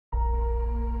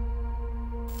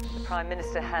Prime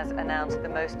Minister has announced the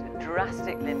most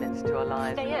drastic limits to our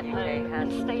lives. Stay at home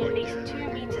and stay at least 2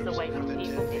 meters away from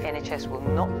people. The NHS will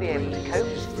not be able to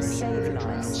cope to save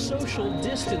lives. Social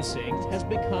distancing has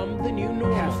become the new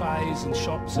normal. Cafes and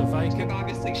shops are vacant. We've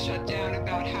obviously shut down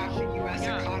about half the U.S.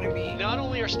 economy. Not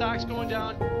only are stocks going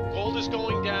down, gold is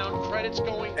going down, credit's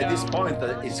going down. At this point,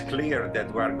 it's clear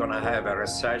that we're going to have a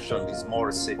recession that's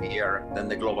more severe than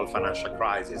the global financial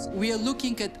crisis. We are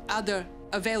looking at other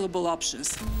available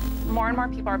options. More and more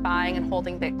people are buying and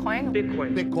holding Bitcoin.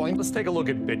 Bitcoin. Let's take a look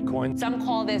at Bitcoin. Some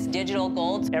call this digital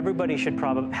gold. Everybody should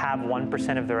probably have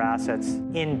 1% of their assets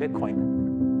in Bitcoin.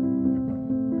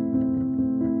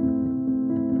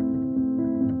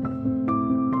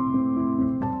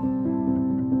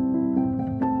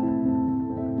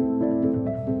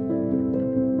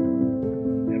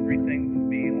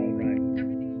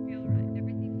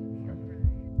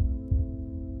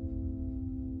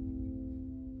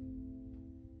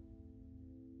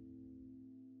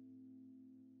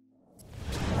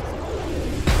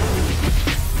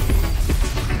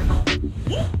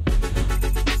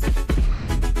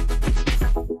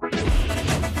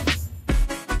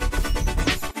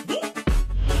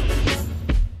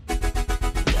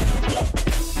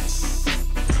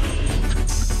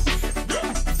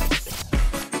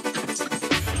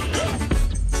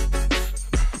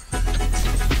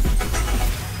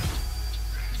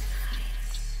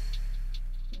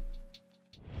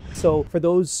 So for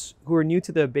those who are new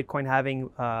to the Bitcoin halving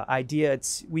idea,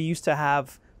 we used to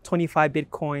have 25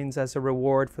 Bitcoins as a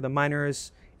reward for the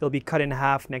miners. It'll be cut in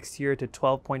half next year to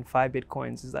 12.5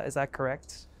 Bitcoins. Is that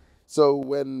correct? So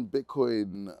when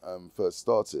Bitcoin first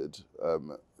started,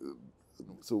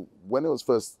 so when it was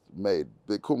first made,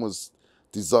 Bitcoin was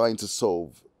designed to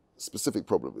solve a specific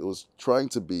problem. It was trying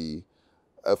to be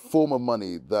a form of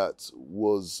money that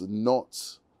would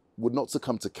not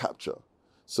succumb to capture.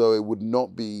 So it would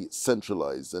not be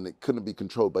centralized and it couldn't be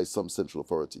controlled by some central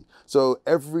authority. So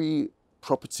every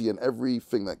property and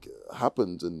everything that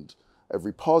happened and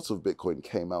every part of Bitcoin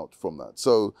came out from that.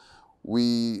 So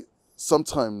we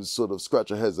sometimes sort of scratch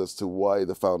our heads as to why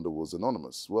the founder was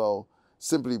anonymous. Well,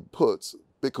 simply put,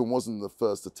 Bitcoin wasn't the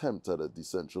first attempt at a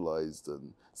decentralized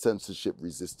and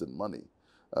censorship-resistant money.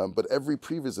 But every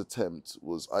previous attempt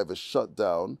was either shut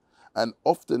down, and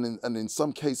often, in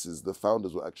some cases, the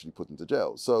founders were actually put into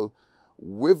jail. So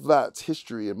with that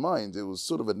history in mind, it was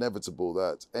sort of inevitable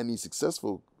that any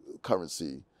successful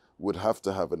currency would have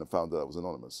to have a founder that was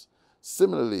anonymous.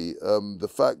 Similarly, the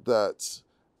fact that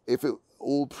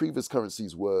all previous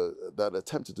currencies that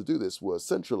attempted to do this were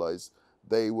centralized,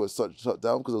 they were shut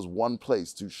down because there was one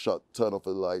place to turn off a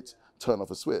light, turn off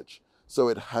a switch. So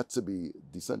it had to be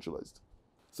decentralized.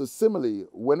 So similarly,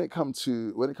 when it comes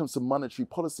to monetary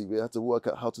policy, we had to work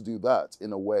out how to do that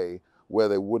in a way where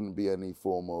there wouldn't be any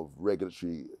form of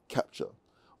regulatory capture,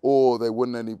 or there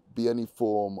wouldn't be any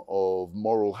form of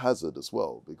moral hazard as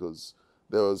well, because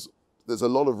there's a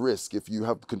lot of risk if you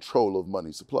have control of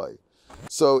money supply.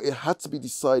 So it had to be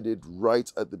decided right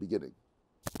at the beginning.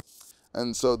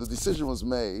 And so the decision was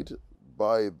made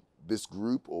by this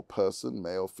group or person,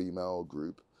 male, female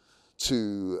group,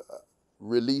 to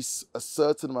release a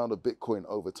certain amount of Bitcoin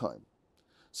over time.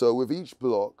 So with each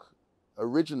block,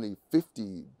 originally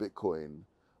 50 Bitcoin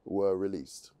were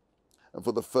released. And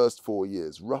for the first 4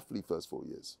 years, roughly first 4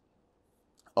 years.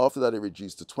 After that, it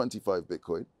reduced to 25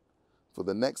 Bitcoin for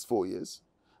the next 4 years.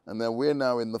 And then we're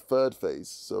now in the third phase.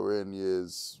 So we're in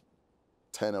years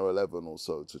 10 or 11 or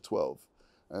so to 12.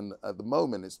 And at the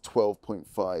moment, it's 12.5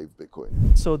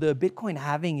 Bitcoin. So the Bitcoin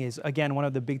halving is, again, one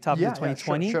of the big topics of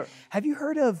 2020. Yeah, sure. Have you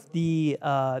heard of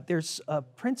there's a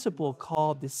principle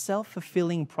called the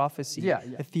self-fulfilling prophecy,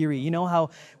 the theory. You know how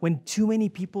when too many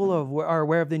people are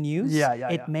aware of the news,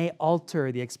 it may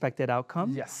alter the expected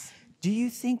outcome? Yes. Do you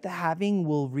think the halving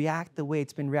will react the way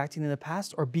it's been reacting in the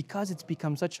past, or because it's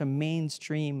become such a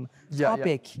mainstream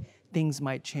topic, things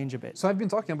might change a bit? So I've been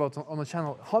talking about on the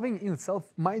channel, halving in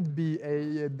itself might be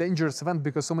a dangerous event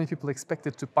because so many people expect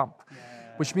it to pump,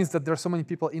 which means that there are so many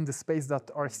people in the space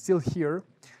that are still here.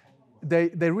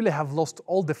 They really have lost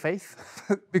all the faith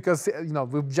because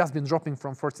we've just been dropping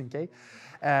from 14K.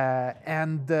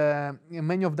 And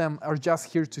many of them are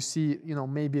just here to see,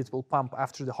 maybe it will pump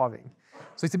after the halving.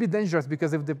 So it's a bit dangerous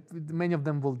because many of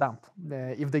them will dump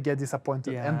if they get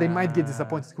disappointed. And they might get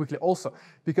disappointed quickly also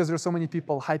because there are so many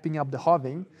people hyping up the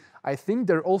halving. I think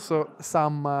there are also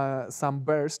some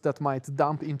bears that might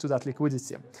dump into that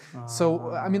liquidity.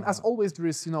 So, I mean, as always, there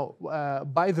is,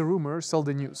 buy the rumor, sell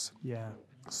the news. Yeah.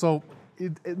 So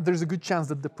there's a good chance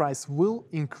that the price will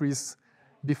increase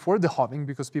before the halving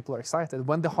because people are excited.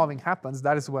 When the halving happens,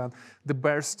 that is when the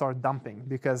bears start dumping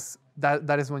because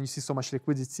that is when you see so much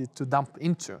liquidity to dump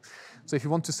into. So if you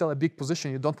want to sell a big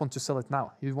position, you don't want to sell it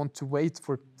now. You want to wait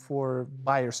for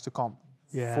buyers to come,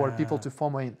 for people to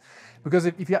FOMO in. Because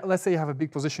if you, let's say you have a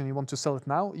big position, you want to sell it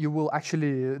now, you will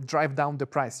actually drive down the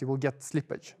price. You will get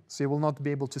slippage. So you will not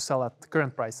be able to sell at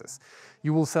current prices.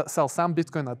 You will sell some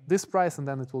Bitcoin at this price and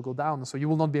then it will go down. So you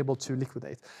will not be able to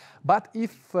liquidate. But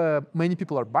if many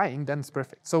people are buying, then it's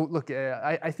perfect. So look,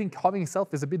 I think halving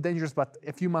itself is a bit dangerous, but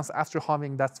a few months after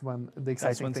halving, that's when the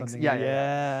exciting things.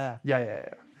 Yeah.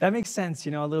 That makes sense,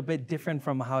 you know, a little bit different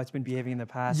from how it's been behaving in the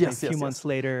past, a few months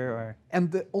later. Or...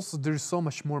 And also there's so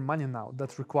much more money now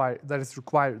that is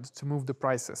required to move the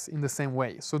prices in the same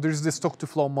way. So there's the stock to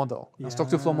flow model. The stock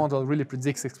to flow model really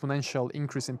predicts exponential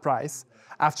increase in price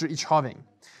after each halving.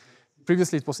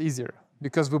 Previously it was easier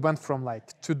because we went from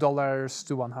like $2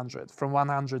 to 100, from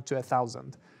 100 to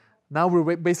 1,000. Now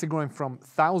we're basically going from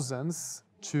thousands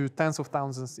to tens of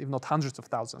thousands, if not hundreds of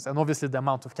thousands. And obviously the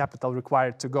amount of capital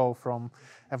required to go from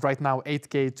right now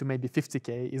 8K to maybe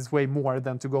 50K is way more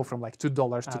than to go from like $2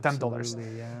 to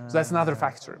 $10. Yeah. So that's another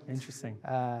factor. Interesting.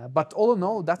 But all in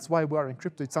all, that's why we are in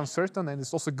crypto. It's uncertain, and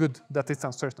it's also good that it's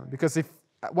uncertain. Because if,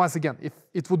 once again, if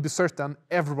it would be certain,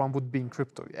 everyone would be in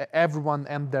crypto. Everyone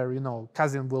and their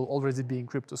cousin will already be in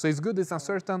crypto. So it's good, it's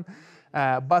uncertain.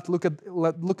 But look at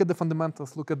the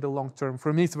fundamentals, look at the long term.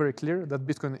 For me, it's very clear that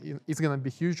Bitcoin is going to be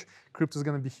huge, crypto is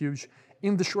going to be huge.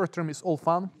 In the short term, it's all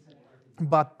fun,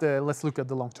 but let's look at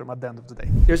the long term at the end of the day.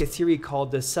 There's a theory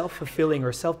called the self-fulfilling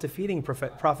or self-defeating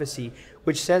prophecy,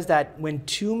 which says that when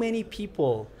too many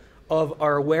people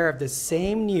are aware of the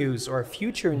same news or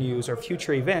future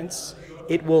events,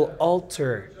 it will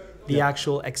alter the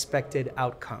actual expected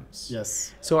outcomes.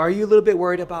 Yes. So are you a little bit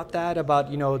worried about that?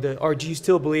 About or do you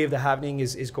still believe the halving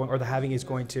is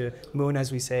going to moon,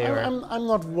 as we say? I'm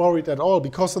not worried at all,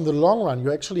 because in the long run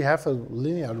you actually have a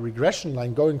linear regression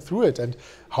line going through it. And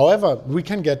however, we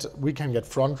can get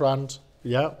front run,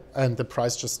 and the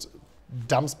price just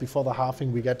dumps before the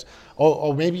halving. We get,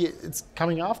 or maybe it's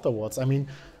coming afterwards. I mean,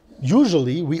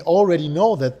 usually, we already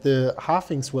know that the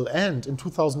halvings will end in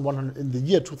the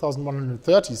year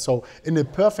 2130. So in a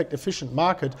perfect, efficient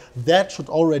market, that should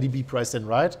already be priced in,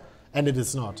 right? And it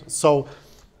is not. So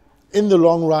in the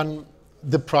long run,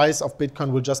 the price of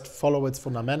Bitcoin will just follow its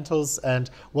fundamentals. And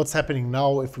what's happening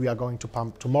now, if we are going to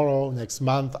pump tomorrow, next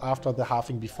month, after the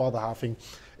halving, before the halving,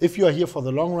 if you are here for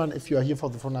the long run, if you are here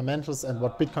for the fundamentals and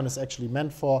what Bitcoin is actually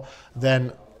meant for,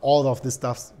 then all of this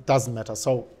stuff doesn't matter.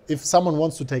 So if someone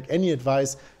wants to take any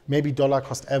advice, maybe dollar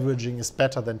cost averaging is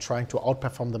better than trying to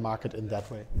outperform the market in that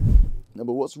way. No,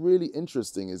 but what's really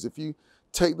interesting is if you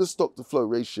take the stock to flow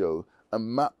ratio and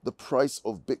map the price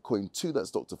of Bitcoin to that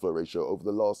stock to flow ratio over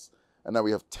the last, and now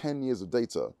we have 10 years of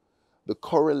data, the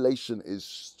correlation is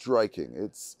striking.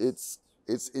 It's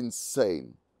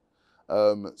insane.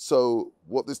 So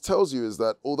what this tells you is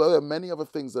that although there are many other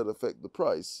things that affect the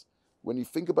price, when you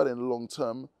think about it in the long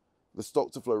term, the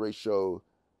stock to flow ratio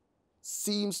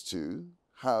seems to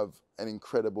have an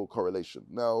incredible correlation.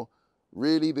 Now,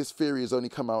 really, this theory has only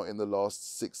come out in the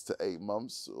last 6 to 8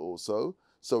 months or so.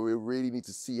 So we really need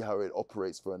to see how it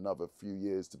operates for another few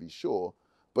years to be sure.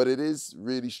 But it is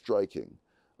really striking.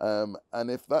 And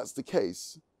if that's the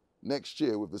case, next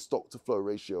year with the stock to flow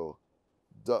ratio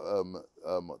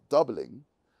doubling,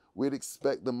 we'd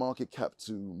expect the market cap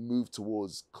to move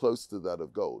towards close to that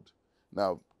of gold.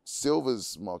 Now,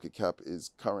 silver's market cap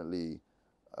is currently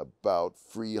about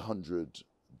 300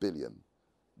 billion.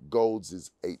 Gold's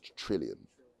is 8 trillion.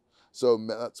 So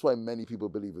that's why many people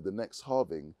believe with the next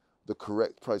halving, the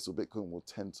correct price of Bitcoin will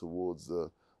tend towards the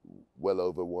well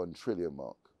over 1 trillion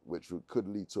mark, which could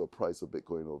lead to a price of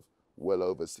Bitcoin of well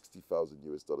over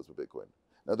 $60,000 per Bitcoin.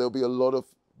 Now, there'll be a lot of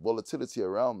volatility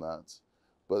around that,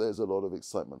 but there's a lot of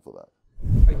excitement for that.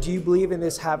 Do you believe in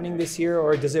this happening this year,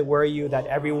 or does it worry you that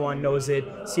everyone knows it,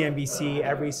 CNBC,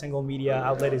 every single media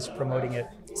outlet is promoting it?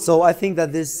 So I think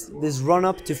that this run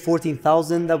up to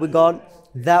 14,000 that we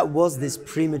got, that was this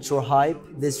premature hype,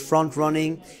 this front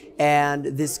running, and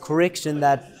this correction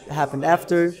that happened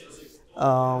after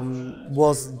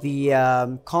was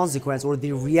the consequence or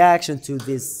the reaction to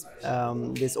this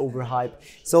overhype.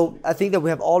 So I think that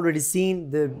we have already seen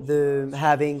the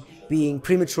halving being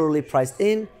prematurely priced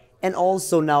in, and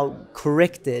also now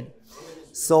corrected.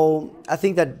 So I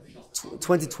think that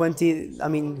 2020, I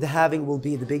mean, the halving will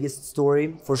be the biggest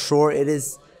story for sure. It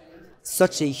is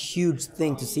such a huge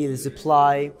thing to see the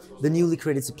supply, the newly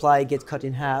created supply get cut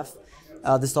in half,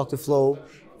 the stock to flow.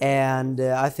 And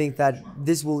I think that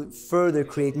this will further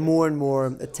create more and more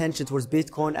attention towards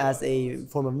Bitcoin as a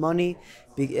form of money,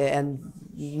 and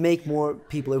make more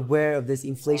people aware of this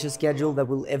inflation schedule that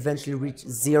will eventually reach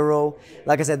zero.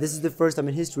 Like I said, this is the first time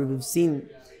in history we've seen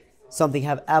something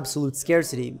have absolute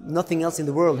scarcity. Nothing else in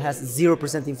the world has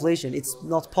 0% inflation. It's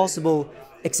not possible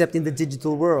except in the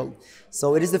digital world.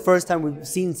 So it is the first time we've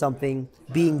seen something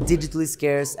being digitally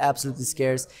scarce, absolutely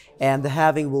scarce, and the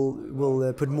halving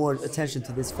will put more attention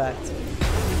to this fact.